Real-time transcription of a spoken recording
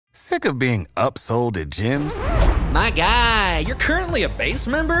Sick of being upsold at gyms? My guy, you're currently a base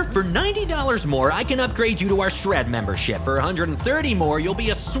member? For $90 more, I can upgrade you to our Shred membership. For $130 more, you'll be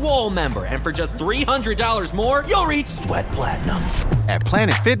a Swole member. And for just $300 more, you'll reach Sweat Platinum. At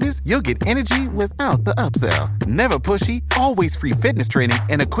Planet Fitness, you'll get energy without the upsell. Never pushy, always free fitness training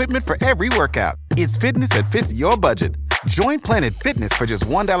and equipment for every workout. It's fitness that fits your budget. Join Planet Fitness for just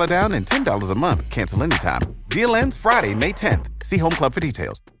 $1 down and $10 a month. Cancel anytime. Deal ends Friday, May 10th. See Home Club for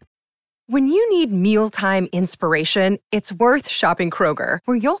details. When you need mealtime inspiration, it's worth shopping Kroger,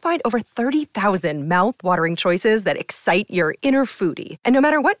 where you'll find over 30,000 mouth-watering choices that excite your inner foodie. And no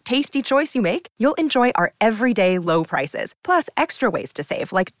matter what tasty choice you make, you'll enjoy our everyday low prices, plus extra ways to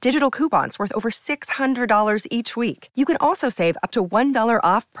save, like digital coupons worth over $600 each week. You can also save up to $1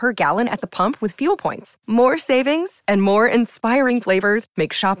 off per gallon at the pump with fuel points. More savings and more inspiring flavors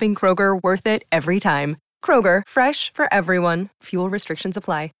make shopping Kroger worth it every time. Kroger, fresh for everyone. Fuel restrictions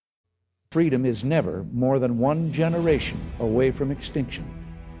apply. Freedom is never more than one generation away from extinction.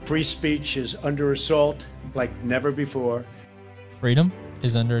 Free speech is under assault like never before. Freedom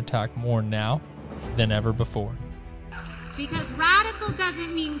is under attack more now than ever before. Because radical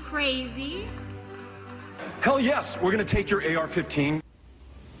doesn't mean crazy. Hell yes, we're going to take your AR-15.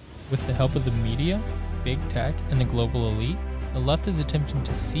 With the help of the media, big tech, and the global elite, the left is attempting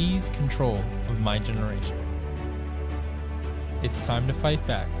to seize control of my generation. It's time to fight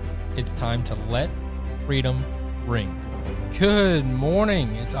back. It's time to let freedom ring. Good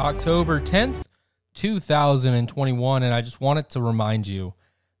morning. It's October 10th, 2021, and I just wanted to remind you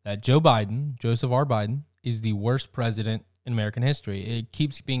that Joe Biden, Joseph R. Biden, is the worst president in American history. It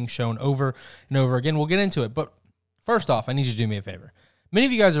keeps being shown over and over again. We'll get into it, but first off, I need you to do me a favor. Many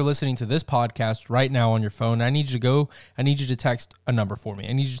of you guys are listening to this podcast right now on your phone. I need you to text a number for me.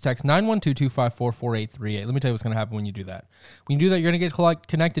 I need you to text 912-254-4838. Let me tell you what's going to happen when you do that. When you do that, you're going to get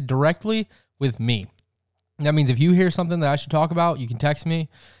connected directly with me. That means if you hear something that I should talk about, you can text me.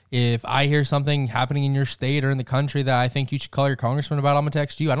 If I hear something happening in your state or in the country that I think you should call your congressman about, I'm going to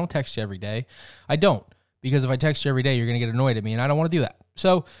text you. I don't text you every day. I don't. Because if I text you every day, you're going to get annoyed at me, and I don't want to do that.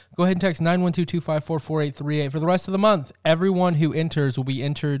 So go ahead and text 912-254-4838 for the rest of the month. Everyone who enters will be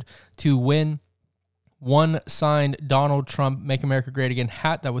entered to win one signed Donald Trump Make America Great Again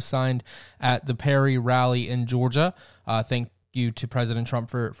hat that was signed at the Perry rally in Georgia. Thank you to President Trump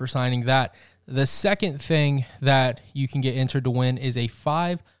for signing that. The second thing that you can get entered to win is a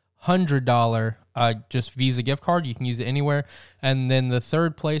 $500 just Visa gift card. You can use it anywhere. And then the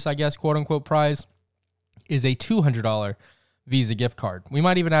third place, I guess, quote-unquote prize is a $200 Visa gift card. We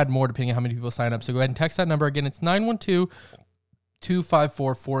might even add more depending on how many people sign up. So go ahead and text that number. Again, it's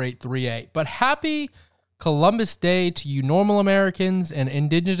 912-254-4838. But happy Columbus Day to you normal Americans and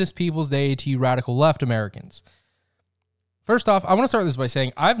Indigenous Peoples Day to you radical left Americans. First off, I want to start this by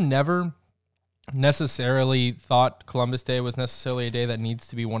saying I've never necessarily thought Columbus Day was necessarily a day that needs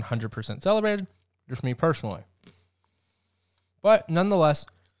to be 100% celebrated, just me personally. But nonetheless,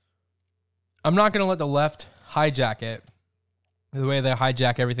 I'm not going to let the left hijack it the way they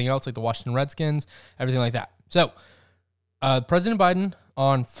hijack everything else, like the Washington Redskins, everything like that. So, President Biden,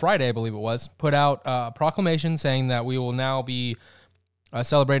 on Friday, I believe it was, put out a proclamation saying that we will now be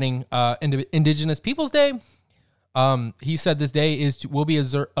celebrating Indigenous Peoples Day. He said this day will be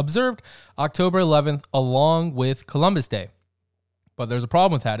observed October 11th along with Columbus Day. But there's a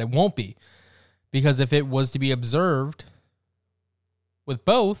problem with that. It won't be. Because if it was to be observed with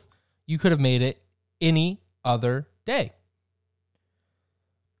both, you could have made it any other day.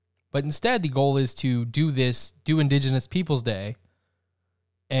 But instead, the goal is to do Indigenous Peoples Day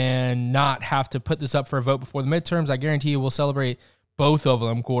and not have to put this up for a vote before the midterms. I guarantee you we'll celebrate both of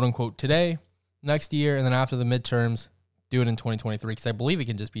them, quote unquote, today, next year, and then after the midterms, do it in 2023, because I believe it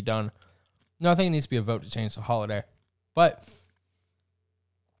can just be done. No, I think it needs to be a vote to change the holiday. But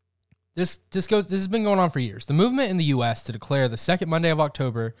this has been going on for years. The movement in the U.S. to declare the second Monday of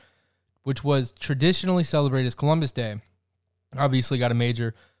October, which was traditionally celebrated as Columbus Day, obviously got a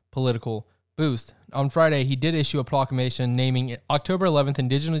major political boost. On Friday, he did issue a proclamation naming it October 11th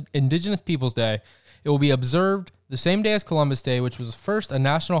Indigenous Peoples Day. It will be observed the same day as Columbus Day, which was first a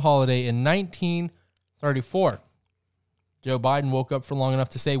national holiday in 1934. Joe Biden woke up for long enough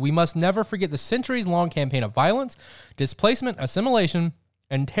to say, "We must never forget the centuries-long campaign of violence, displacement, assimilation,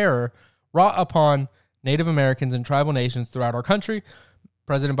 and terror wrought upon Native Americans and tribal nations throughout our country,"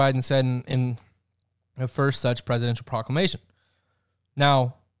 President Biden said in the first such presidential proclamation.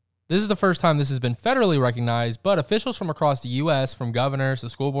 Now, this is the first time this has been federally recognized, but officials from across the U.S., from governors to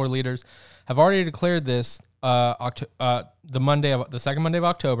school board leaders, have already declared this the second Monday of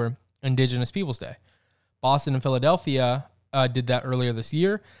October, Indigenous Peoples Day. Boston and Philadelphia did that earlier this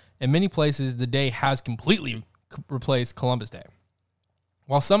year. In many places, the day has completely replaced Columbus Day.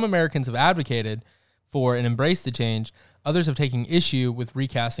 While some Americans have advocated for and embraced the change, others have taken issue with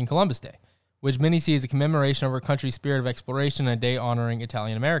recasting Columbus Day, which many see as a commemoration of our country's spirit of exploration and a day honoring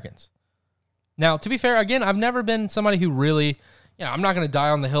Italian Americans. Now, to be fair, again, I've never been somebody who really, I'm not going to die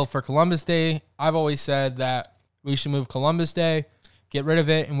on the hill for Columbus Day. I've always said that we should move Columbus Day, get rid of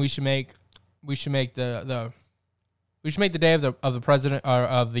it, and we should make the day of the president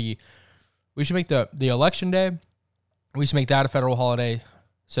or we should make the election day. We should make that a federal holiday,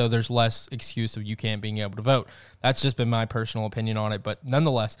 so there's less excuse of you can't being able to vote. That's just been my personal opinion on it, but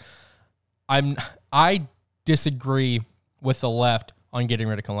nonetheless, I disagree with the left on getting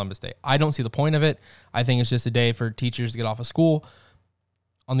rid of Columbus Day. I don't see the point of it. I think it's just a day for teachers to get off of school.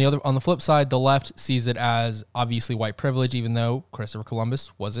 On the flip side, the left sees it as obviously white privilege, even though Christopher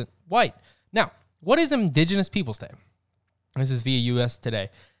Columbus wasn't white. Now, what is Indigenous Peoples Day? This is via US Today.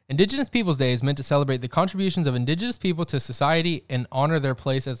 Indigenous Peoples Day is meant to celebrate the contributions of Indigenous people to society and honor their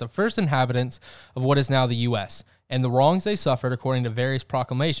place as the first inhabitants of what is now the U.S. and the wrongs they suffered according to various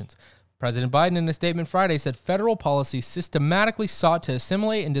proclamations. President Biden, in a statement Friday, said federal policy systematically sought to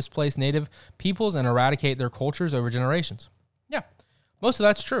assimilate and displace Native peoples and eradicate their cultures over generations. Yeah, most of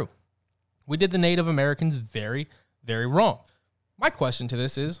that's true. We did the Native Americans very, very wrong. My question to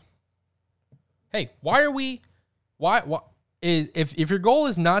this is, hey, if your goal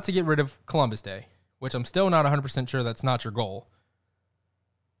is not to get rid of Columbus Day, which I'm still not 100% sure that's not your goal,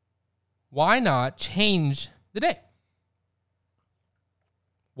 why not change the day?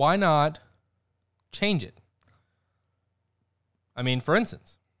 Why not change it? I mean, for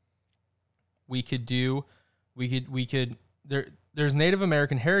instance, there's Native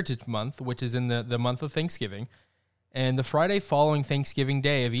American Heritage Month, which is in the month of Thanksgiving, and the Friday following Thanksgiving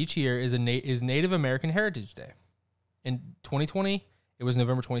Day of each year is Native American Heritage Day. In 2020, it was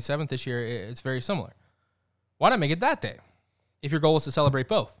November 27th. This year, it's very similar. Why not make it that day if your goal is to celebrate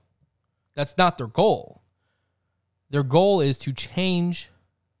both? That's not their goal. Their goal is to change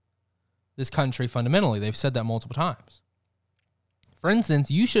this country fundamentally. They've said that multiple times. For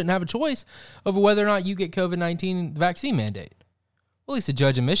instance, you shouldn't have a choice over whether or not you get COVID-19 vaccine mandate. Well, at least a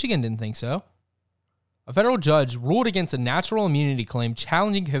judge in Michigan didn't think so. A federal judge ruled against a natural immunity claim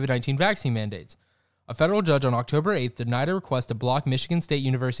challenging COVID-19 vaccine mandates. A federal judge on October 8th denied a request to block Michigan State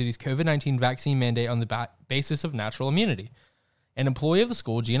University's COVID-19 vaccine mandate on the basis of natural immunity. An employee of the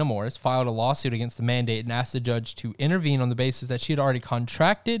school, Gina Morris, filed a lawsuit against the mandate and asked the judge to intervene on the basis that she had already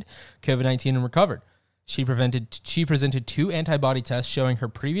contracted COVID-19 and recovered. She presented 2 antibody tests showing her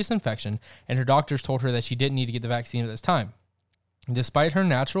previous infection, and her doctors told her that she didn't need to get the vaccine at this time. Despite her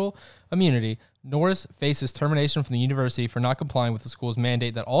natural immunity, Norris faces termination from the university for not complying with the school's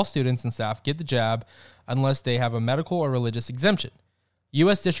mandate that all students and staff get the jab unless they have a medical or religious exemption.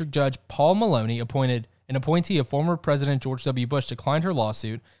 U.S. District Judge Paul Maloney, an appointee of former President George W. Bush, declined her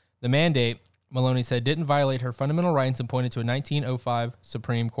lawsuit. The mandate, Maloney said, didn't violate her fundamental rights and pointed to a 1905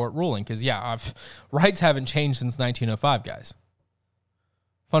 Supreme Court ruling. Because, rights haven't changed since 1905, guys.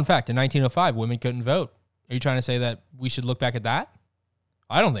 Fun fact, in 1905, women couldn't vote. Are you trying to say that we should look back at that?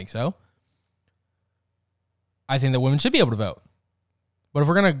 I don't think so. I think that women should be able to vote. But if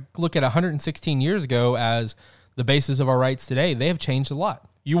we're going to look at 116 years ago as the basis of our rights today, they have changed a lot.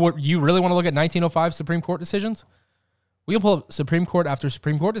 You really want to look at 1905 Supreme Court decisions? We can pull up Supreme Court after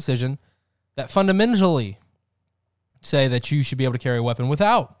Supreme Court decision that fundamentally say that you should be able to carry a weapon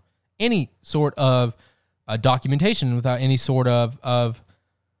without any sort of documentation, without any sort of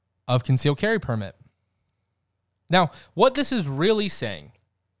concealed carry permit. Now, what this is really saying,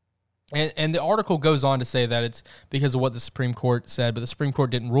 and the article goes on to say that it's because of what the Supreme Court said, but the Supreme Court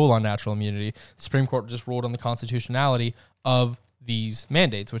didn't rule on natural immunity. The Supreme Court just ruled on the constitutionality of these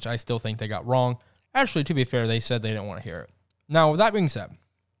mandates, which I still think they got wrong. Actually, to be fair, they said they didn't want to hear it. Now, with that being said,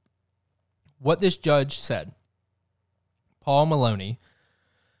 what this judge said, what Paul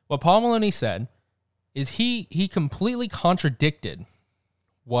Maloney said is he completely contradicted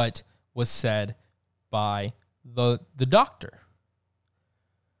what was said by the doctor.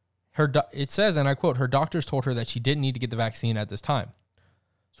 It says, and I quote, her doctors told her that she didn't need to get the vaccine at this time.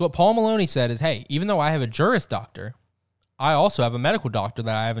 So what Paul Maloney said is, hey, even though I have a Juris Doctor, I also have a medical doctor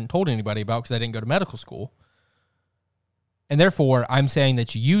that I haven't told anybody about because I didn't go to medical school. And therefore, I'm saying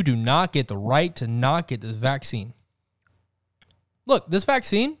that you do not get the right to not get this vaccine. Look, this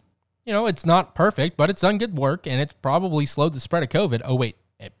vaccine, it's not perfect, but it's done good work, and it's probably slowed the spread of COVID. Oh, wait,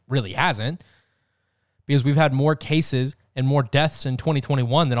 it really hasn't. Because we've had more cases and more deaths in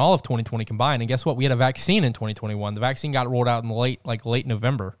 2021 than all of 2020 combined. And guess what? We had a vaccine in 2021. The vaccine got rolled out in late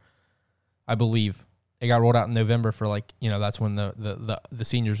November, I believe. It got rolled out in November for that's when the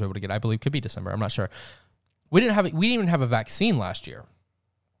seniors were able to get it. I believe it could be December. I'm not sure. We didn't even have a vaccine last year.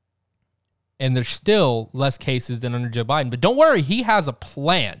 And there's still less cases than under Joe Biden. But don't worry, he has a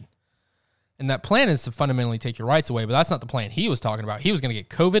plan. And that plan is to fundamentally take your rights away. But that's not the plan he was talking about. He was going to get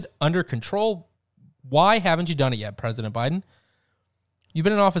COVID under control. Why haven't you done it yet, President Biden? You've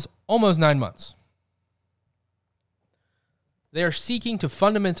been in office almost 9 months. They are seeking to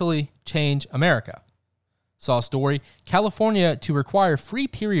fundamentally change America. Saw a story, California to require free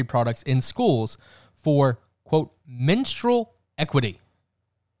period products in schools for, quote, menstrual equity.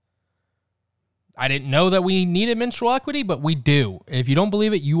 I didn't know that we needed menstrual equity, but we do. If you don't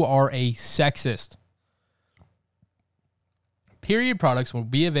believe it, you are a sexist. Period products will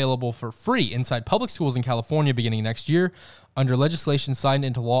be available for free inside public schools in California beginning next year under legislation signed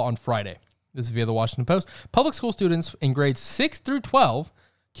into law on Friday. This is via the Washington Post. Public school students in grades 6 through 12,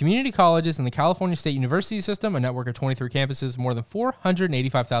 community colleges, and the California State University system, a network of 23 campuses, more than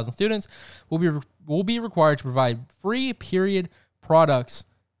 485,000 students, will be required to provide free period products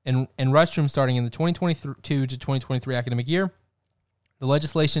and restrooms starting in the 2022 to 2023 academic year. The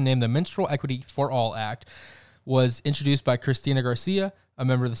legislation, named the Menstrual Equity for All Act, was introduced by Cristina Garcia, a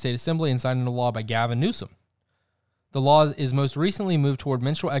member of the state assembly, and signed into law by Gavin Newsom. The law is most recently moved toward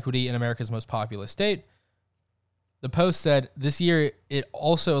menstrual equity in America's most populous state. The Post said this year it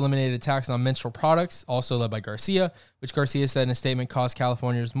also eliminated a tax on menstrual products, also led by Garcia, which Garcia said in a statement cost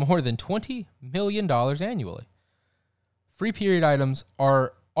Californians more than $20 million annually. Free period items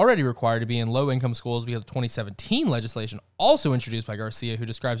are already required to be in low-income schools because of 2017 legislation also introduced by Garcia, who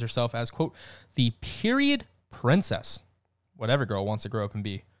describes herself as, quote, the period princess, whatever girl wants to grow up and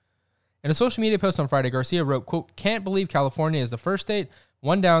be. In a social media post on Friday, Garcia wrote, quote, can't believe California is the first state,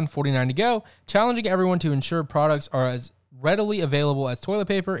 1 down, 49 to go, challenging everyone to ensure products are as readily available as toilet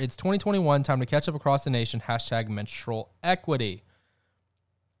paper. It's 2021, time to catch up across the nation, hashtag menstrual equity.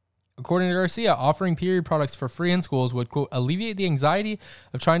 According to Garcia, offering period products for free in schools would, quote, alleviate the anxiety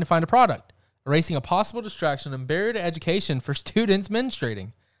of trying to find a product, erasing a possible distraction and barrier to education for students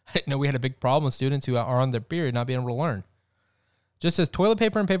menstruating. I didn't know we had a big problem with students who are on their period not being able to learn. Just as toilet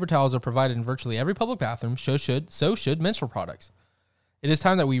paper and paper towels are provided in virtually every public bathroom, so should menstrual products. It is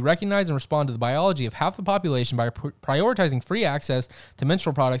time that we recognize and respond to the biology of half the population by prioritizing free access to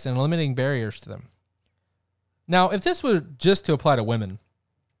menstrual products and eliminating barriers to them. Now, if this were just to apply to women,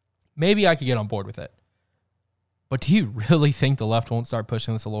 maybe I could get on board with it. But do you really think the left won't start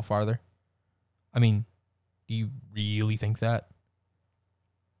pushing this a little farther? I mean, do you really think that?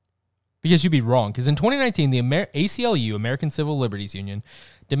 Because you'd be wrong. Because in 2019, the ACLU, American Civil Liberties Union,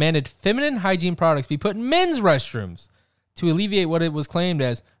 demanded feminine hygiene products be put in men's restrooms to alleviate what it was claimed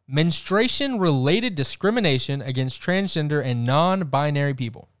as menstruation-related discrimination against transgender and non-binary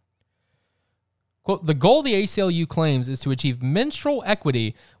people. Quote, the goal the ACLU claims is to achieve menstrual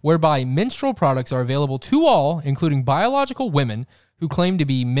equity, whereby menstrual products are available to all, including biological women who claim to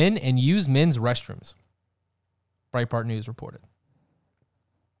be men and use men's restrooms. Breitbart News reported.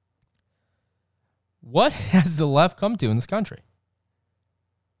 What has the left come to in this country?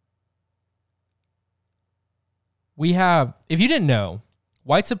 We have, if you didn't know,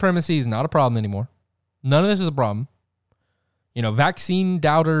 white supremacy is not a problem anymore. None of this is a problem. You know, vaccine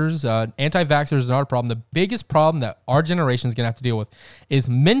doubters, anti-vaxxers is not a problem. The biggest problem that our generation is going to have to deal with is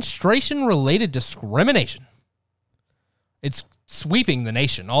menstruation-related discrimination. It's sweeping the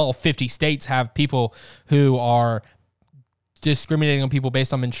nation. All 50 states have people who are discriminating on people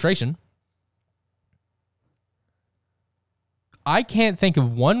based on menstruation. I can't think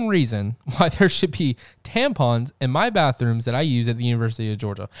of one reason why there should be tampons in my bathrooms that I use at the University of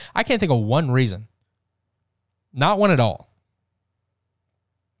Georgia. I can't think of one reason. Not one at all.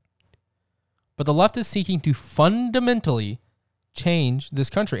 But the left is seeking to fundamentally change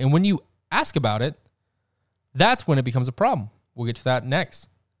this country. And when you ask about it, that's when it becomes a problem. We'll get to that next.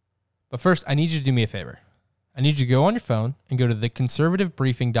 But first, I need you to do me a favor. I need you to go on your phone and go to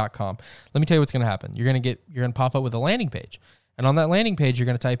theconservativebriefing.com. Let me tell you what's going to happen. You're going to pop up with a landing page. And on that landing page, you're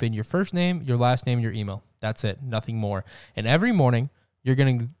going to type in your first name, your last name, your email. That's it. Nothing more. And every morning, you're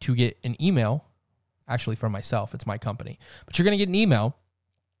going to get an email, actually from myself. It's my company. But you're going to get an email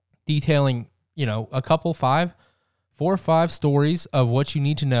detailing, you know, four or five stories of what you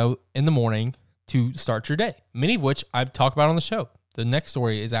need to know in the morning to start your day. Many of which I've talked about on the show. The next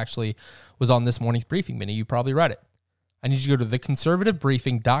story was on this morning's briefing. Many of you probably read it. I need you to go to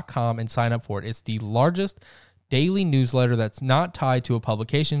theconservativebriefing.com and sign up for it. It's the largest daily newsletter that's not tied to a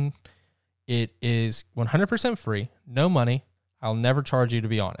publication. It is 100% free, no money. I'll never charge you to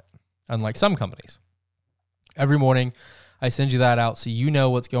be on it, unlike some companies. Every morning, I send you that out so you know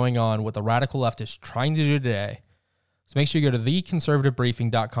what's going on, what the radical left is trying to do today. So make sure you go to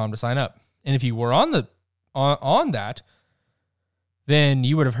theconservativebriefing.com to sign up. And if you were on that, then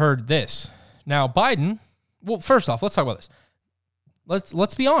you would have heard this. Now, Biden, well, first off, let's talk about this.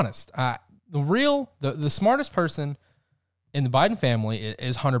 Let's be honest. The smartest person in the Biden family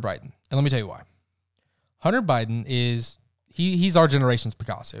is Hunter Biden. And let me tell you why. Hunter Biden he's our generation's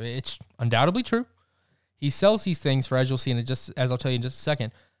Picasso. It's undoubtedly true. He sells these things for, as you'll see, as I'll tell you in just a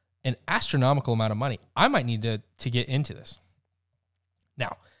second, an astronomical amount of money. I might need to get into this.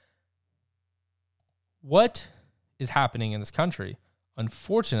 Now, what is happening in this country,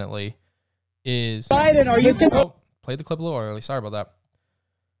 unfortunately, is... Biden, are you... Played the clip a little early. Sorry about that.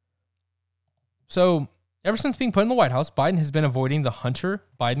 So, ever since being put in the White House, Biden has been avoiding the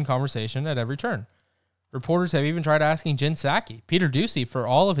Hunter-Biden conversation at every turn. Reporters have even tried asking Jen Psaki. Peter Doocy, for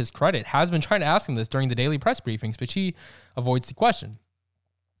all of his credit, has been trying to ask him this during the daily press briefings, but he avoids the question.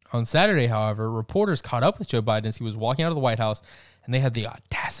 On Saturday, however, reporters caught up with Joe Biden as he was walking out of the White House, and they had the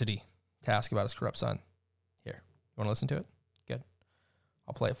audacity to ask about his corrupt son. Here, you want to listen to it? Good.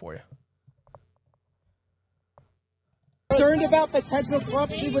 I'll play it for you. Concerned about potential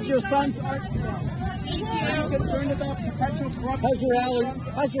corruption with your son's art? Are you concerned about potential corruption?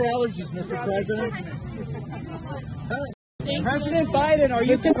 How's your allergies, Mr. President? President Biden, are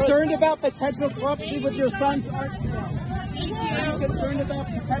you concerned about potential corruption with your son's art? Are you concerned about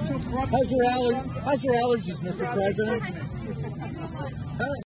potential corruption? How's your allergies, Mr. President?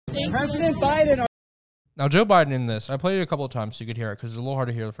 President Biden. Now, Joe Biden in this, I played it a couple of times so you could hear it because it's a little hard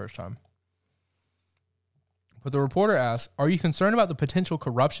to hear the first time. But the reporter asked, are you concerned about the potential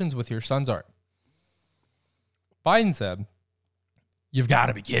corruptions with your son's art? Biden said, you've got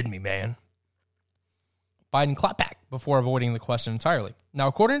to be kidding me, man. Biden clapped back before avoiding the question entirely. Now,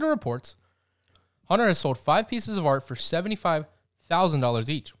 according to reports, Hunter has sold 5 pieces of art for $75,000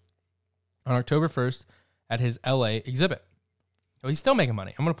 each on October 1st at his LA exhibit. So he's still making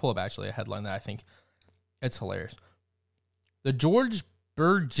money. I'm going to pull up actually a headline that I think it's hilarious. The George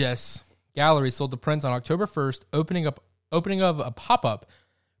Burgess Gallery sold the prints on October 1st, opening of a pop-up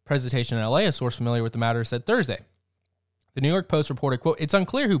presentation in LA. A source familiar with the matter said Thursday. The New York Post reported, quote, it's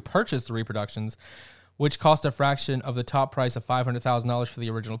unclear who purchased the reproductions, which cost a fraction of the top price of $500,000 for the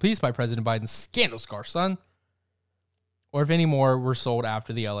original piece by President Biden's scandal-scarred son, or if any more were sold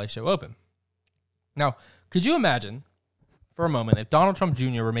after the LA show opened. Now, could you imagine, for a moment, if Donald Trump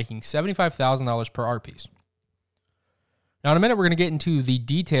Jr. were making $75,000 per art piece? Now, in a minute, we're going to get into the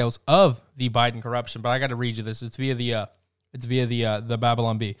details of the Biden corruption, but I got to read you this. It's via the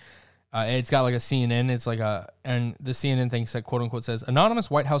Babylon Bee. It's got like a CNN. It's like and the CNN thing that quote unquote says, anonymous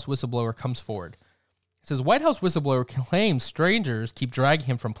White House whistleblower comes forward. It says, White House whistleblower claims strangers keep dragging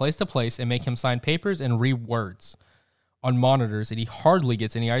him from place to place and make him sign papers and read words on monitors, and he hardly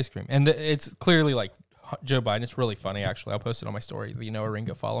gets any ice cream. And it's clearly like Joe Biden. It's really funny, actually. I'll post it on my story. You know,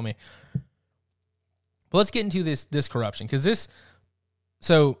 Ringo, follow me. But let's get into this corruption, because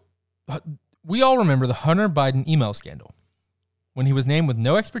so we all remember the Hunter Biden email scandal when he was named with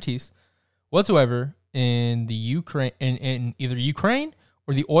no expertise whatsoever in the in either Ukraine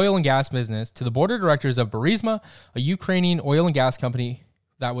or the oil and gas business to the board of directors of Burisma, a Ukrainian oil and gas company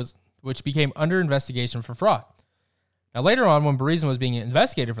which became under investigation for fraud. Now, later on, when Burisma was being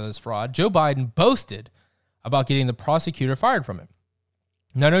investigated for this fraud, Joe Biden boasted about getting the prosecutor fired from it.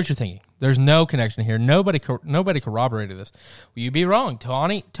 Now, I know what you're thinking. There's no connection here. Nobody corroborated this. Well, you'd be wrong.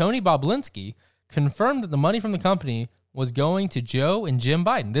 Tony Bobulinski confirmed that the money from the company was going to Joe and Jim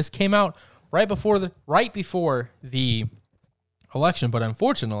Biden. This came out right before the election, but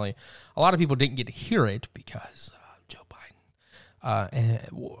unfortunately, a lot of people didn't get to hear it because Joe Biden and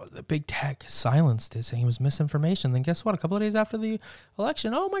the big tech silenced it, saying it was misinformation. Then guess what? A couple of days after the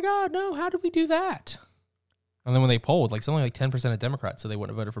election, oh my God, no! How did we do that? And then when they polled, it's only 10% of Democrats, so they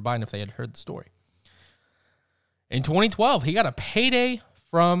wouldn't have voted for Biden if they had heard the story. In 2012, he got a payday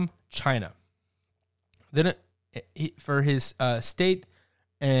from China. Then for his state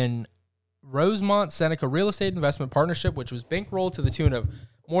and Rosemont Seneca Real Estate Investment Partnership, which was bankrolled to the tune of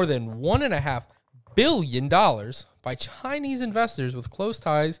more than $1.5 billion by Chinese investors with close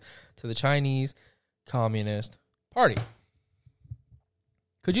ties to the Chinese Communist Party.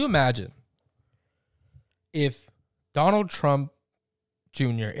 Could you imagine if Donald Trump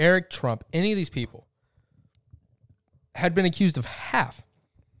Jr., Eric Trump, any of these people had been accused of half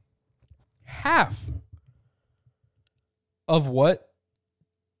of what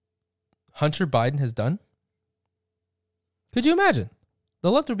Hunter Biden has done? Could you imagine?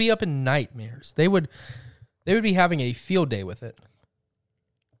 The left would be up in nightmares. They would be having a field day with it.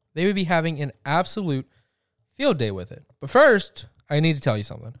 They would be having an absolute field day with it. But first, I need to tell you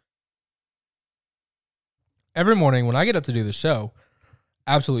something. Every morning when I get up to do the show,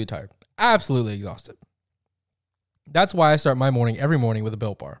 absolutely tired, absolutely exhausted. That's why I start my morning every morning with a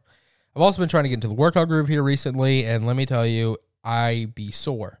Built Bar. I've also been trying to get into the workout groove here recently, and let me tell you, I be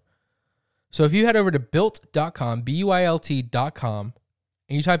sore. So if you head over to built.com, BUILT.com,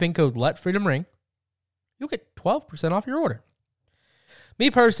 and you type in code LETFreedomRing, you'll get 12% off your order. Me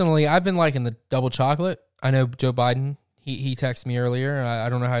personally, I've been liking the double chocolate. I know Joe Biden, he texted me earlier. I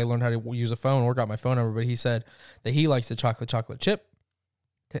don't know how he learned how to use a phone or got my phone number, but he said that he likes the chocolate chip.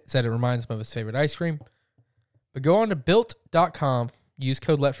 Said it reminds him of his favorite ice cream. But go on to built.com, use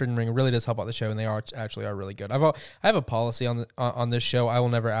code LetFreedomRing. It really does help out the show, and they actually are really good. I have a policy on this show. I will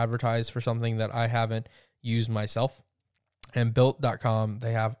never advertise for something that I haven't used myself. And built.com,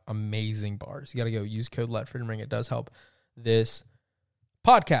 they have amazing bars. You got to go use code LetFreedomRing. It does help this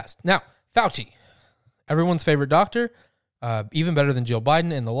podcast. Now, Fauci, everyone's favorite doctor, even better than Joe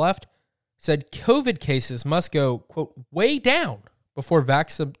Biden and the left, said COVID cases must go, quote, way down before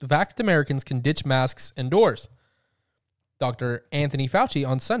vaxxed Americans can ditch masks indoors. Dr. Anthony Fauci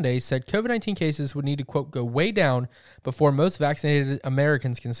on Sunday said COVID-19 cases would need to, quote, go way down before most vaccinated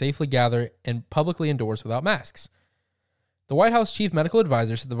Americans can safely gather and publicly indoors without masks. The White House chief medical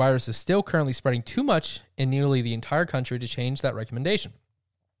advisor said the virus is still currently spreading too much in nearly the entire country to change that recommendation.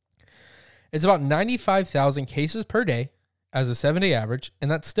 It's about 95,000 cases per day as a 7-day average, and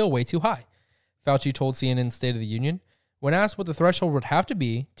that's still way too high, Fauci told CNN's State of the Union. When asked what the threshold would have to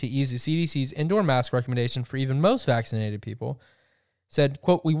be to ease the CDC's indoor mask recommendation for even most vaccinated people, said,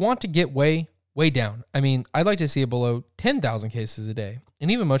 quote, we want to get way down. I mean, I'd like to see it below 10,000 cases a day,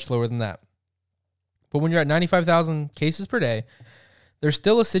 and even much lower than that. But when you're at 95,000 cases per day, there's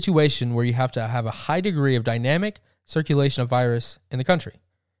still a situation where you have to have a high degree of dynamic circulation of virus in the country,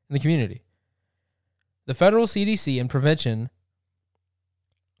 in the community. The federal CDC and prevention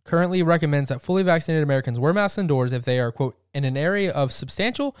currently recommends that fully vaccinated Americans wear masks indoors if they are, quote, in an area of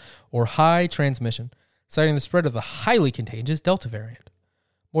substantial or high transmission, citing the spread of the highly contagious Delta variant.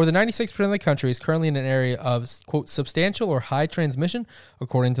 More than 96% of the country is currently in an area of, quote, substantial or high transmission,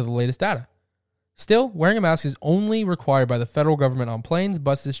 according to the latest data. Still, wearing a mask is only required by the federal government on planes,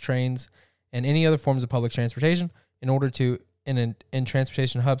 buses, trains, and any other forms of public transportation. In order to, in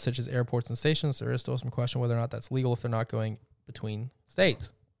transportation hubs such as airports and stations, there is still some question whether or not that's legal if they're not going between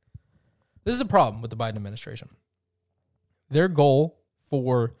states. This is a problem with the Biden administration. Their goal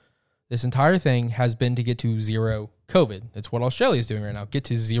for this entire thing has been to get to zero COVID. It's what Australia is doing right now. Get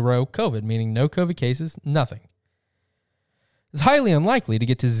to zero COVID, meaning no COVID cases, nothing. It's highly unlikely to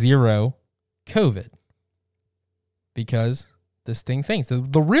get to zero COVID because this thing thinks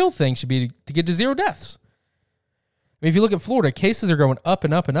the real thing should be to get to zero deaths. I mean, if you look at Florida, cases are going up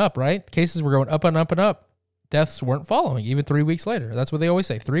and up and up, right? Cases were going up and up and up. Deaths weren't following, even 3 weeks later. That's what they always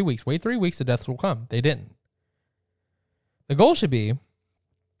say. 3 weeks. Wait 3 weeks, the deaths will come. They didn't. The goal should be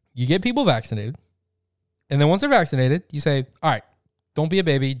you get people vaccinated, and then once they're vaccinated, you say, all right, don't be a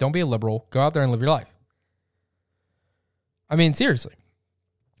baby, don't be a liberal, go out there and live your life. I mean, seriously.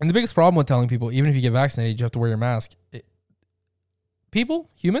 And the biggest problem with telling people, even if you get vaccinated, you have to wear your mask.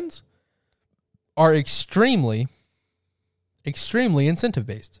 Humans, are extremely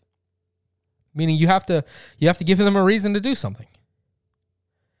incentive-based. Meaning you have to give them a reason to do something.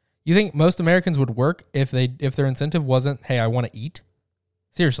 You think most Americans would work if their incentive wasn't, hey, I want to eat?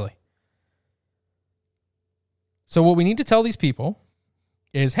 Seriously. So what we need to tell these people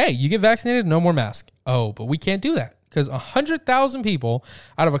is, hey, you get vaccinated, no more mask. Oh, but we can't do that because 100,000 people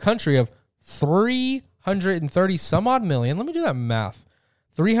out of a country of 330 some odd million. Let me do that math.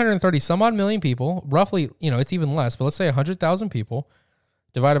 330 some odd million people, roughly, it's even less, but let's say 100,000 people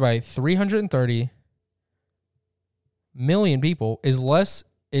divided by 330 million people is less.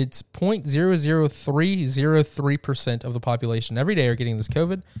 It's 0.00303% of the population every day are getting this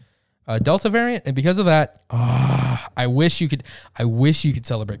COVID Delta variant, and because of that, I wish you could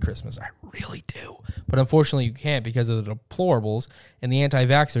celebrate Christmas. I really do, but unfortunately you can't because of the deplorables and the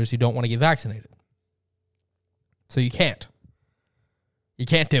anti-vaxxers who don't want to get vaccinated. So you can't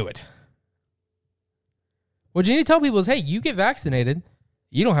do it. What you need to tell people is, hey, you get vaccinated,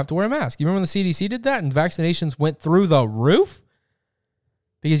 you don't have to wear a mask. You remember when the CDC did that and vaccinations went through the roof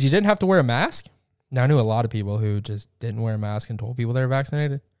because you didn't have to wear a mask? Now, I knew a lot of people who just didn't wear a mask and told people they were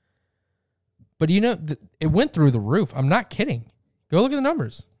vaccinated. But it went through the roof. I'm not kidding. Go look at the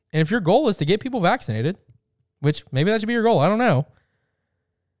numbers. And if your goal is to get people vaccinated, which maybe that should be your goal, I don't know,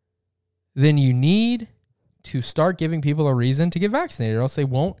 then you need to start giving people a reason to get vaccinated or else they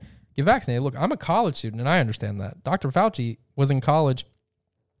won't get vaccinated. Look, I'm a college student and I understand that. Dr. Fauci was in college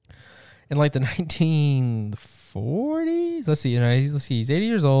in like the 1940s. Let's see, he's 80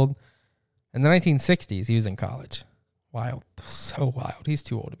 years old. In the 1960s, he was in college. Wild, so wild. He's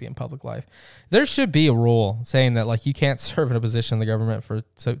too old to be in public life. There should be a rule saying that like you can't serve in a position in the government for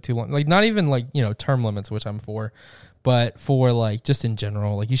too long. Like not even like, term limits, which I'm for, but for like just in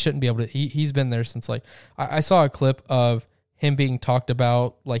general, like you shouldn't be able to. He's been there since like I saw a clip of him being talked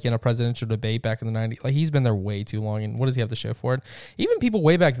about like in a presidential debate back in the 90s. Like he's been there way too long. And what does he have to show for it? Even people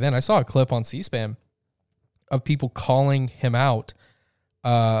way back then, I saw a clip on C-SPAN of people calling him out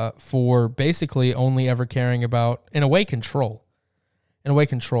for basically only ever caring about, in a way, control.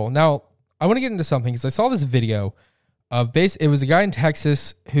 Now, I want to get into something because I saw this video of it was a guy in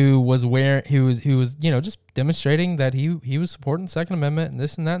Texas who was just demonstrating that he was supporting the Second Amendment and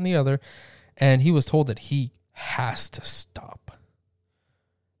this and that and the other, and he was told that he has to stop.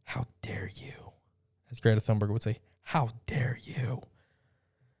 How dare you? As Greta Thunberg would say, how dare you?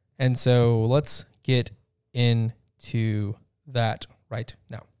 And so let's get into that right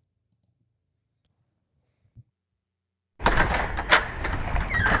now.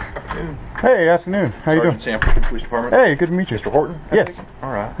 Hey, afternoon. How you doing? Sanford Police Department. Hey, good to meet you. Mr. Horton? Yes.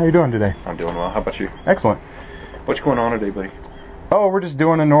 All right. How you doing today? I'm doing well. How about you? Excellent. What's going on today, buddy? Oh, we're just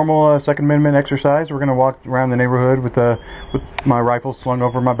doing a normal Second Amendment exercise. We're going to walk around the neighborhood with my rifle slung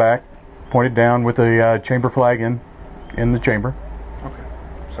over my back, pointed down with a chamber flag in the chamber. Okay.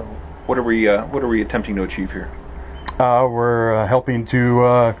 So, what are we attempting to achieve here? We're helping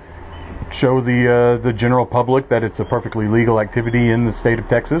to show the general public that it's a perfectly legal activity in the state of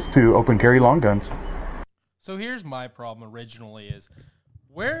Texas to open carry long guns. So here's my problem originally is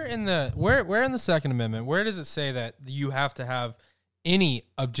where in the Second Amendment, where does it say that you have to have any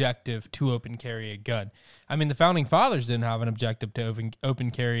objective to open carry a gun? I mean, the Founding Fathers didn't have an objective to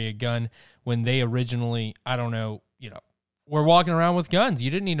open carry a gun when they originally, were walking around with guns. You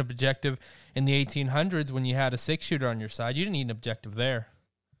didn't need an objective in the 1800s when you had a 6-shooter on your side. You didn't need an objective there.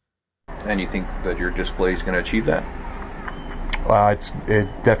 And you think that your display is going to achieve that? It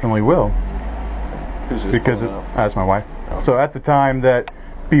definitely will. Who's this? Because that's my wife. Okay. So at the time that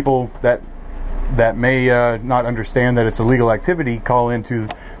people that may not understand that it's a legal activity call into,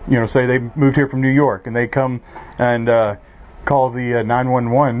 say they moved here from New York and they come and call the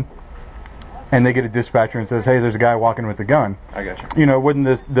 911 and they get a dispatcher and says, hey, there's a guy walking with a gun. I got you.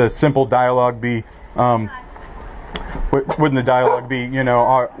 Wouldn't the simple dialogue be, wouldn't the dialogue be,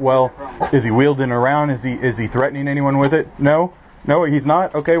 well, is he wielding around? Is he threatening anyone with it? No, he's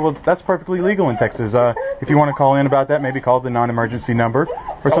not. Okay, well, that's perfectly legal in Texas. If you want to call in about that, maybe call the non-emergency number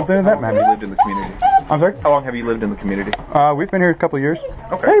or something of that matter. How long have you lived in the community? I'm sorry? How long have you lived in the community? We've been here a couple of years.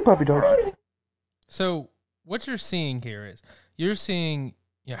 Okay. Hey, puppy dog. Right. So what you're seeing here is you're seeing,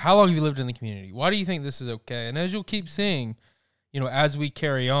 how long have you lived in the community? Why do you think this is okay? And as you'll keep seeing, as we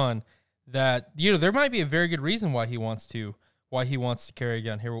carry on, that there might be a very good reason why he wants to carry a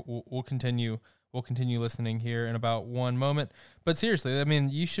gun. Here we'll continue listening here in about one moment. But seriously, I mean,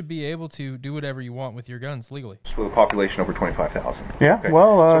 you should be able to do whatever you want with your guns legally. With a population over 25,000. Yeah. Okay.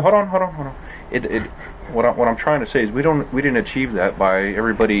 Well, so hold on. What I'm trying to say is we didn't achieve that by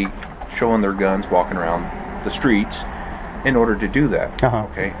everybody showing their guns walking around the streets in order to do that. Uh-huh.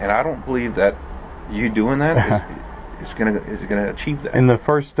 Okay. And I don't believe that you doing that is gonna achieve that. In the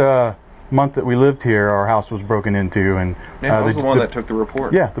first month that we lived here, our house was broken into, and I was the one that took the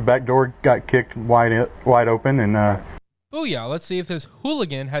report. Yeah, the back door got kicked wide open, and booyah! Let's see if this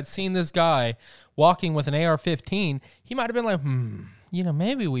hooligan had seen this guy walking with an AR-15. He might have been like,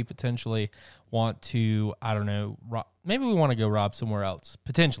 maybe we potentially want to, I don't know, maybe we want to go rob somewhere else.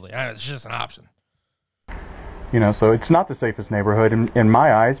 Potentially, it's just an option. So it's not the safest neighborhood in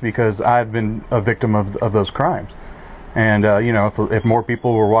my eyes because I've been a victim of those crimes. And, if more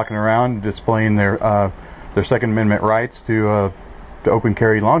people were walking around displaying their Second Amendment rights to open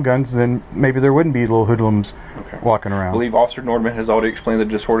carry long guns, then maybe there wouldn't be little hoodlums walking around. I believe Officer Nordman has already explained the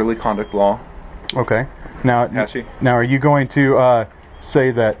disorderly conduct law. Okay. Now, has he? Now, are you going to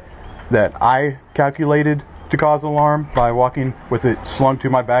say that I calculated to cause alarm by walking with it slung to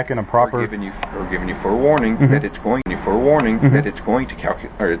my back in a proper? We're giving you forewarning that it's going that it's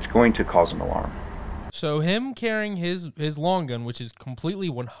going to cause an alarm. So him carrying his long gun, which is completely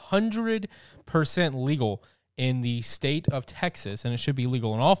 100% legal in the state of Texas, and it should be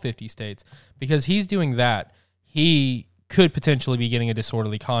legal in all 50 states, because he's doing that, he could potentially be getting a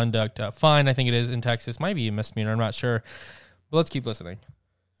disorderly conduct fine. I think it is in Texas. Might be a misdemeanor. I'm not sure. But let's keep listening.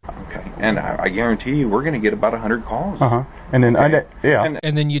 Okay. And I guarantee you we're going to get about 100 calls. Uh-huh. And then,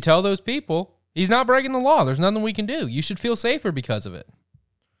 And then you tell those people, he's not breaking the law. There's nothing we can do. You should feel safer because of it.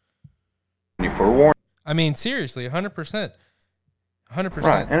 You forewarn. I mean, seriously, 100%. 100%.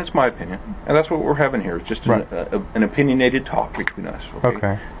 Right, and it's my opinion, and that's what we're having here. It's just an opinionated talk between us.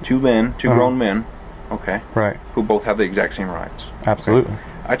 Okay. Two grown men. Okay. Right. Who both have the exact same rights. Absolutely. Okay?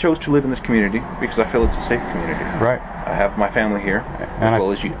 I chose to live in this community because I feel it's a safe community. Right. I have my family here, as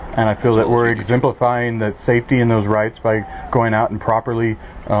well as you. And I feel that we're exemplifying that safety and those rights by going out and properly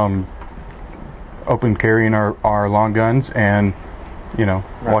open carrying our long guns and,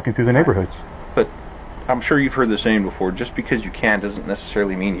 walking through the neighborhoods. But I'm sure you've heard the saying before, just because you can doesn't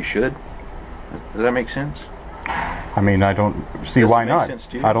necessarily mean you should. Does that make sense? I mean, I don't see why not.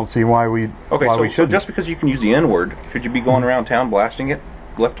 I don't see why we shouldn't. So just because you can use the N-word, should you be going around town blasting it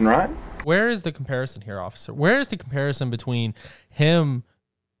left and right? Where is the comparison here, officer? Where is the comparison between him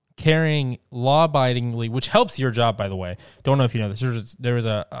carrying law-abidingly, which helps your job, by the way. Don't know if you know this. There was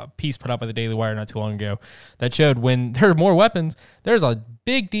a piece put out by the Daily Wire not too long ago that showed when there are more weapons, there's a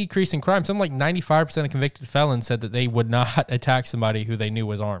big decrease in crime. Something like 95% of convicted felons said that they would not attack somebody who they knew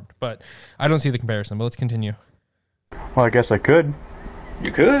was armed. But I don't see the comparison, but let's continue. Well, I guess I could.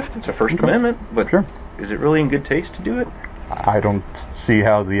 You could. It's a First Amendment, but sure. Is it really in good taste to do it? I don't see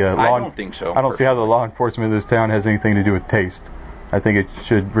how the I don't think so. I don't see how the law enforcement of this town has anything to do with taste. I think it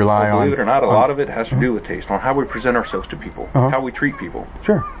should rely on... Believe it or not, a lot of it has to do with taste, on how we present ourselves to people, how we treat people.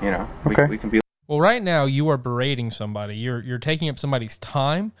 Sure. We can be... Well, right now, you are berating somebody. You're taking up somebody's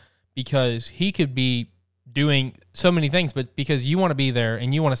time because he could be doing so many things, but because you want to be there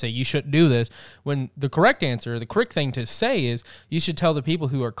and you want to say you shouldn't do this, when the correct answer, the correct thing to say is you should tell the people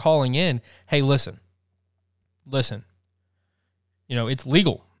who are calling in, hey, listen, it's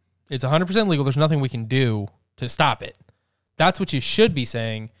legal. It's 100% legal. There's nothing we can do to stop it. That's what you should be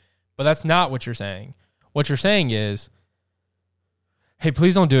saying, but that's not what you're saying. What you're saying is, hey,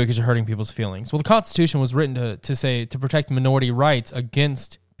 please don't do it because you're hurting people's feelings. Well, the Constitution was written to protect minority rights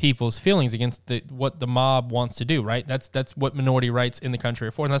against people's feelings, against what the mob wants to do, right? That's what minority rights in the country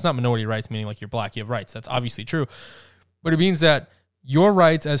are for. And that's not minority rights meaning like you're black, you have rights. That's obviously true. But it means that your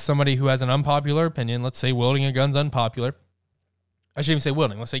rights as somebody who has an unpopular opinion, let's say wielding a gun's unpopular. I shouldn't even say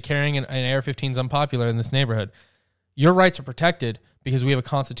wielding. Let's say carrying an AR-15 is unpopular in this neighborhood. Your rights are protected because we have a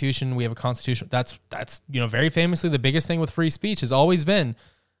constitution. We have a constitution. That's very famously the biggest thing with free speech has always been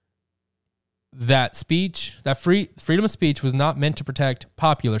that speech, that freedom of speech was not meant to protect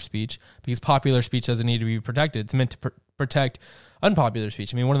popular speech because popular speech doesn't need to be protected. It's meant to protect unpopular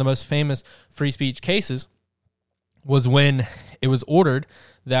speech. I mean, one of the most famous free speech cases was when it was ordered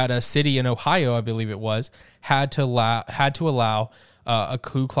that a city in Ohio, I believe it was, had to allow a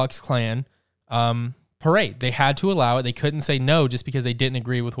Ku Klux Klan parade. They had to allow it. They couldn't say no just because they didn't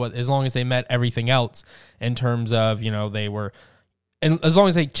agree with as long as they met everything else in terms of, they were, and as long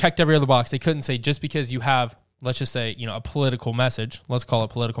as they checked every other box, they couldn't say just because you have, let's just say, a political message, let's call it a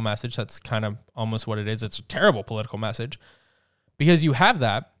political message. That's kind of almost what it is. It's a terrible political message. Because you have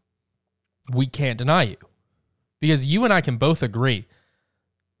that, we can't deny you. Because you and I can both agree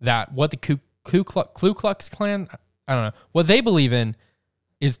that what the Ku Klux Klan, I don't know, what they believe in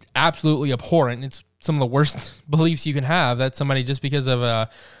is absolutely abhorrent. It's some of the worst beliefs you can have. That somebody just because of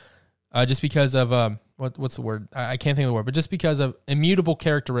what's the word? I can't think of the word, but just because of immutable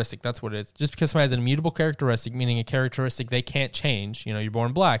characteristic, that's what it is. Just because somebody has an immutable characteristic, meaning a characteristic they can't change. You're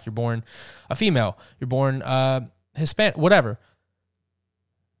born black, you're born a female, you're born Hispanic, whatever.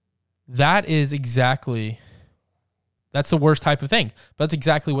 That's the worst type of thing. But that's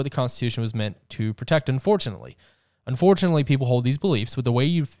exactly what the Constitution was meant to protect, unfortunately. Unfortunately, people hold these beliefs, but the way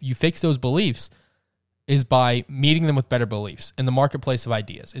you fix those beliefs is by meeting them with better beliefs in the marketplace of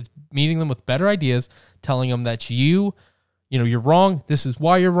ideas. It's meeting them with better ideas, telling them that you're wrong. This is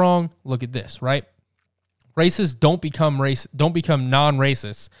why you're wrong. Look at this, right? Racists don't become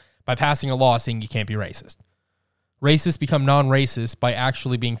non-racists by passing a law saying you can't be racist. Racists become non-racist by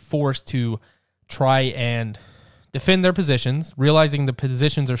actually being forced to try and defend their positions, realizing the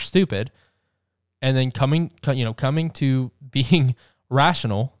positions are stupid, and then coming to being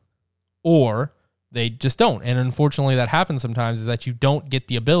rational, or they just don't. And unfortunately, that happens sometimes, is that you don't get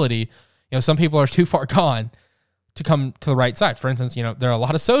the ability. Some people are too far gone to come to the right side. For instance, there are a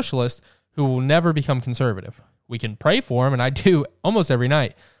lot of socialists who will never become conservative. We can pray for them, and I do almost every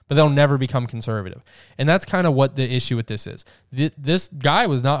night, but they'll never become conservative. And that's kind of what the issue with this is. This guy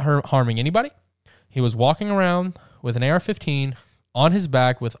was not harming anybody. He was walking around with an AR-15 on his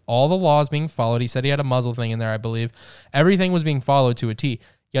back with all the laws being followed. He said he had a muzzle thing in there, I believe. Everything was being followed to a T.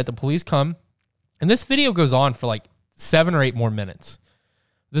 Yet the police come, and this video goes on for like 7 or 8 more minutes.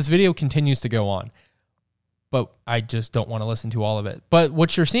 This video continues to go on, but I just don't want to listen to all of it. But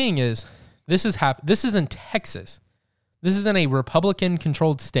what you're seeing is this is in Texas. This is in a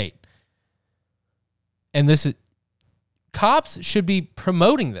Republican-controlled state. And this is Cops should be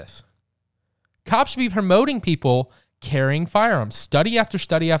promoting this. Cops should be promoting people carrying firearms. Study after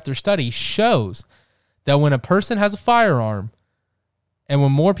study after study shows that when a person has a firearm and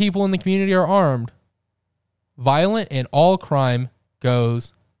when more people in the community are armed, violent and all crime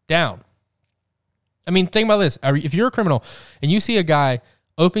goes down. I mean, think about this. If you're a criminal and you see a guy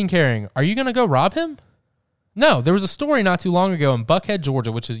open carrying, are you going to go rob him? No. There was a story not too long ago in Buckhead,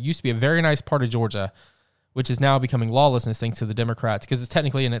 Georgia, which used to be a very nice part of Georgia, which is now becoming lawlessness thanks to the Democrats, because it's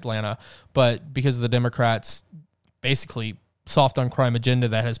technically in Atlanta, but because of the Democrats' basically soft on crime agenda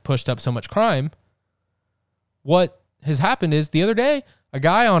that has pushed up so much crime, what has happened is the other day, a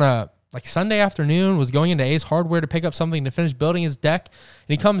guy on a Sunday afternoon was going into Ace Hardware to pick up something to finish building his deck,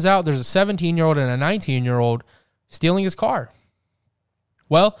 and he comes out, there's a 17-year-old and a 19-year-old stealing his car.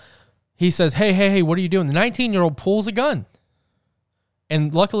 Well, he says, hey, what are you doing? The 19-year-old pulls a gun.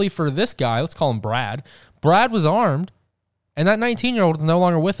 And luckily for this guy, let's call him Brad was armed, and that 19-year-old is no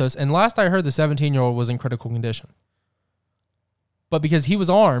longer with us, and last I heard, the 17-year-old was in critical condition. But because he was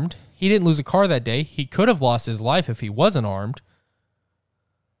armed, he didn't lose a car that day. He could have lost his life if he wasn't armed.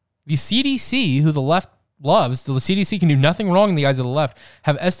 The CDC, who the left loves, the CDC can do nothing wrong in the eyes of the left,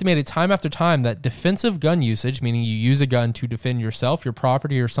 have estimated time after time that defensive gun usage, meaning you use a gun to defend yourself, your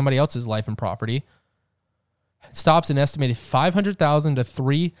property, or somebody else's life and property, stops an estimated 500,000 to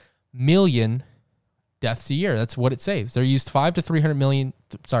 3 million deaths a year. That's what it saves. They're used 5 to 3 million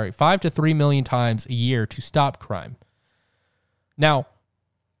times a year to stop crime. Now,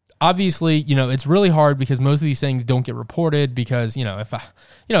 obviously, it's really hard because most of these things don't get reported because,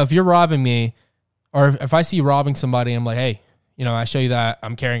 if you're robbing me or if I see you robbing somebody, I'm like, hey, I show you that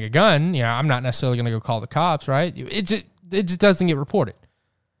I'm carrying a gun, I'm not necessarily going to go call the cops, right? It just doesn't get reported.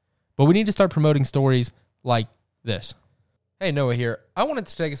 But we need to start promoting stories like this. Hey, Noah here. I wanted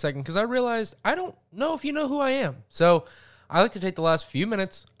to take a second because I realized I don't know if you know who I am. So I like to take the last few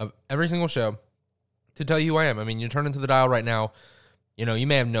minutes of every single show to tell you who I am. I mean, you're turning to the dial right now. You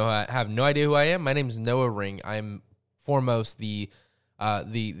may have no idea who I am. My name is Noah Ring. I'm foremost the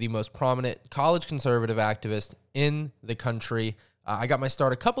most prominent college conservative activist in the country. I got my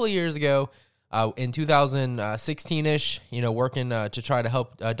start a couple of years ago in 2016-ish, working to try to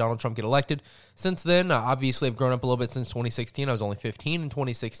help Donald Trump get elected. Since then, obviously, I've grown up a little bit since 2016. I was only 15 in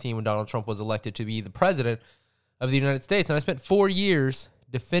 2016 when Donald Trump was elected to be the president of the United States. And I spent 4 years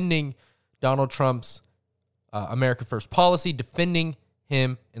defending Donald Trump's America First policy, defending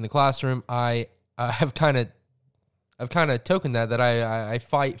him in the classroom. I have kind of tokened that I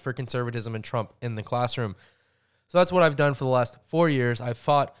fight for conservatism and Trump in the classroom. So that's what I've done for the last 4 years. I've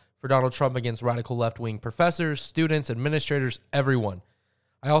fought for Donald Trump against radical left-wing professors, students, administrators, everyone.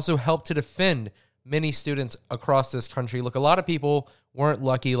 I also helped to defend many students across this country. Look, a lot of people weren't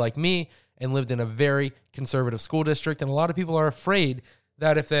lucky like me and lived in a very conservative school district, and a lot of people are afraid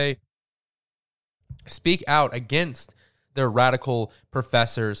that if they speak out against their radical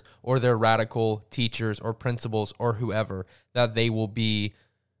professors or their radical teachers or principals or whoever, that they will be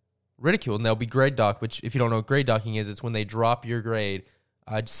ridiculed and they'll be grade docked, which if you don't know what grade docking is, it's when they drop your grade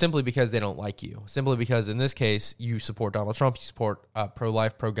simply because they don't like you. Simply because in this case, you support Donald Trump, you support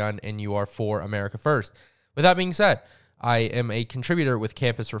pro-life, pro-gun, and you are for America First. With that being said, I am a contributor with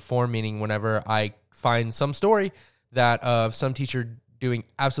Campus Reform, meaning whenever I find some story that of some teacher doing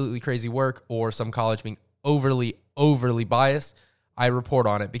absolutely crazy work or some college being overly biased, I report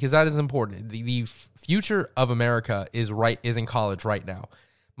on it because that is important. The future of America is in college right now.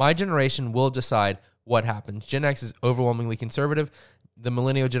 My generation will decide what happens. Gen X is overwhelmingly conservative. The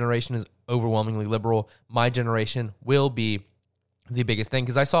millennial generation is overwhelmingly liberal. My generation will be the biggest thing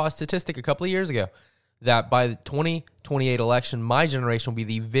because I saw a statistic a couple of years ago that by the 2028 election, my generation will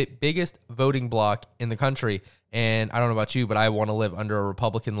be the biggest voting bloc in the country. And I don't know about you, but I want to live under a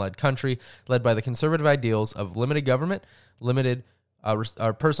Republican-led country led by the conservative ideals of limited government, limited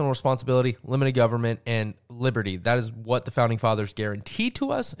personal responsibility, limited government, and liberty. That is what the Founding Fathers guaranteed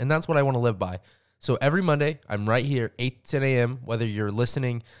to us, and that's what I want to live by. So every Monday, I'm right here, 8 to 10 a.m., whether you're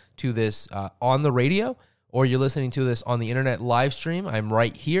listening to this on the radio or you're listening to this on the internet live stream, I'm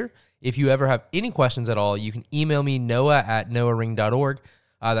right here. If you ever have any questions at all, you can email me, noah@noahring.org.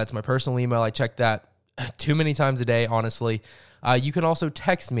 That's my personal email. I check that too many times a day, honestly. You can also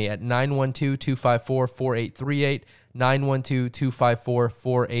text me at 912-254-4838,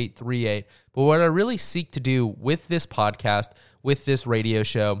 912-254-4838. But what I really seek to do with this podcast, with this radio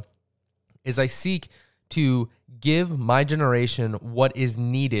show, is I seek to give my generation what is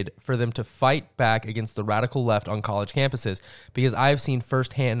needed for them to fight back against the radical left on college campuses. Because I have seen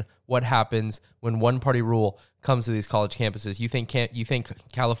firsthand what happens when one-party rule comes to these college campuses. You think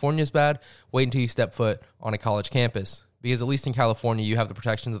California's bad? Wait until you step foot on a college campus. because at least in California, you have the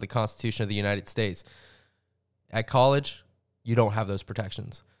protections of the Constitution of the United States. At college, you don't have those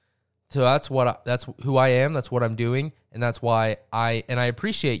protections. So that's who I am. That's what I'm doing. And that's why I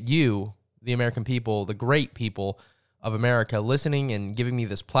appreciate you, the American people, the great people of America, listening and giving me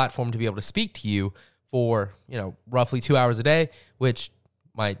this platform to be able to speak to you for, roughly 2 hours a day, which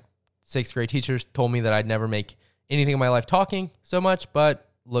my 6th grade teachers told me that I'd never make anything in my life talking so much, but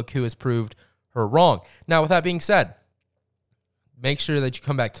look who has proved her wrong. Now, with that being said, make sure that you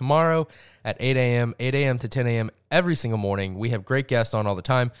come back tomorrow at 8 a.m. to 10 a.m. every single morning. We have great guests on all the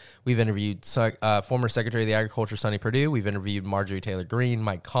time. We've interviewed former Secretary of the Agriculture, Sonny Perdue. We've interviewed Marjorie Taylor Greene,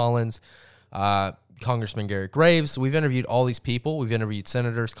 Mike Collins, Congressman Garrett Graves. We've interviewed all these people. We've interviewed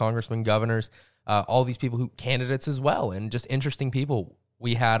senators, congressmen, governors, all these people candidates as well, and just interesting people.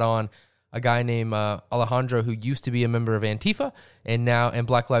 We had on a guy named Alejandro, who used to be a member of Antifa and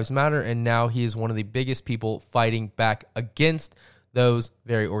Black Lives Matter, and now he is one of the biggest people fighting back against those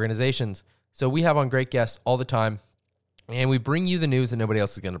very organizations. So we have on great guests all the time, and we bring you the news that nobody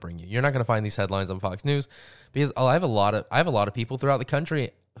else is going to bring you. You're not going to find these headlines on Fox News because I have a lot of people throughout the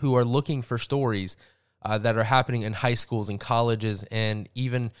country who are looking for stories that are happening in high schools and colleges and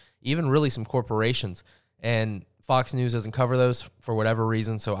even really some corporations. And Fox News doesn't cover those for whatever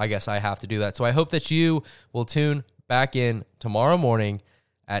reason, so I guess I have to do that. So I hope that you will tune back in tomorrow morning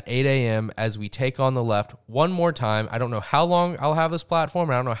at 8 a.m. as we take on the left one more time. I don't know how long I'll have this platform.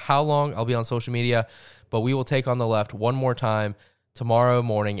 I don't know how long I'll be on social media, but we will take on the left one more time tomorrow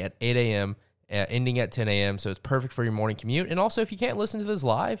morning at 8 a.m., ending at 10 a.m., so it's perfect for your morning commute. And also, if you can't listen to this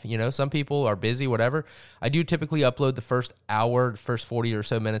live, some people are busy, whatever, I do typically upload the first 40 or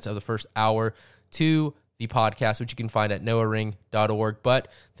so minutes of the first hour to the podcast, which you can find at noahring.org. But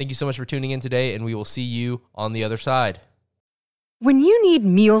thank you so much for tuning in today, and we will see you on the other side. When you need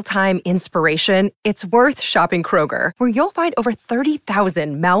mealtime inspiration, it's worth shopping Kroger, where you'll find over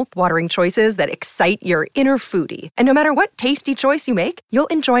 30,000 mouth-watering choices that excite your inner foodie. And no matter what tasty choice you make, you'll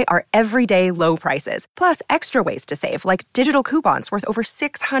enjoy our everyday low prices, plus extra ways to save, like digital coupons worth over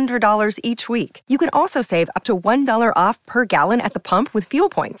 $600 each week. You can also save up to $1 off per gallon at the pump with fuel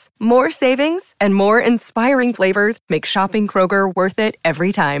points. More savings and more inspiring flavors make shopping Kroger worth it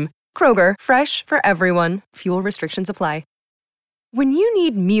every time. Kroger, fresh for everyone. Fuel restrictions apply. When you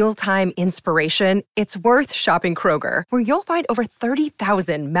need mealtime inspiration, it's worth shopping Kroger, where you'll find over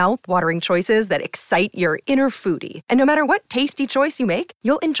 30,000 mouth-watering choices that excite your inner foodie. And no matter what tasty choice you make,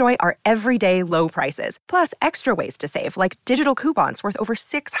 you'll enjoy our everyday low prices, plus extra ways to save, like digital coupons worth over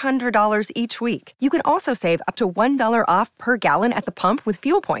 $600 each week. You can also save up to $1 off per gallon at the pump with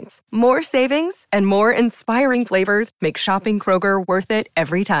fuel points. More savings and more inspiring flavors make shopping Kroger worth it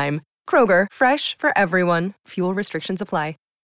every time. Kroger, fresh for everyone. Fuel restrictions apply.